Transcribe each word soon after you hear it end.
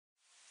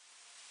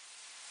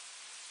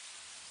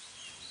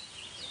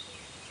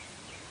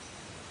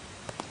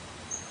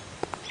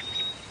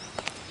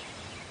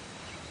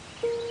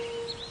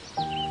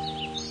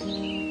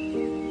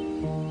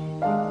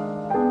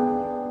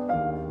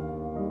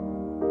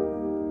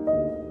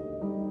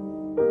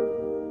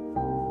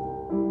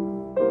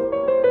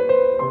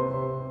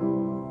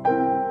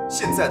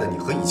在的你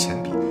和以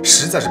前比，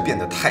实在是变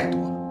得太多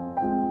了。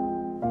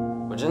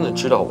我真的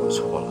知道我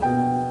错了，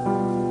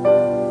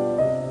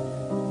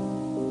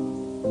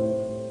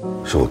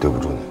是我对不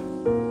住你。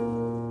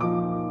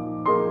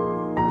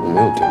我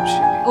没有对不起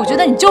你。我觉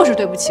得你就是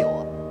对不起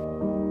我。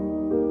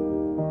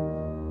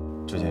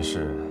这件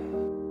事，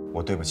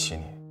我对不起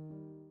你。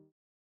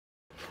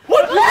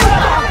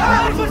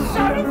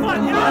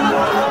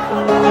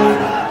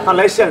他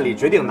来县里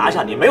决定拿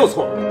下你没有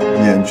错，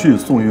免去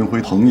宋运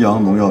辉彭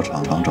阳农药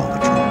厂厂长的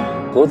职务。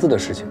合资的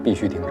事情必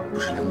须停止。不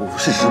是梁伯父，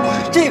事实不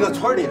是这个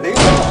村里雷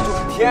锋就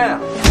是天啊！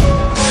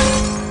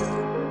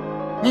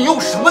你用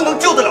什么能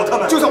救得了他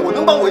们？就算我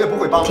能帮，我也不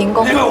会帮。停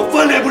工！你让我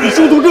翻脸不认人！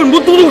说出这么多，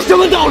都懂什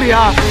么道理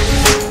啊？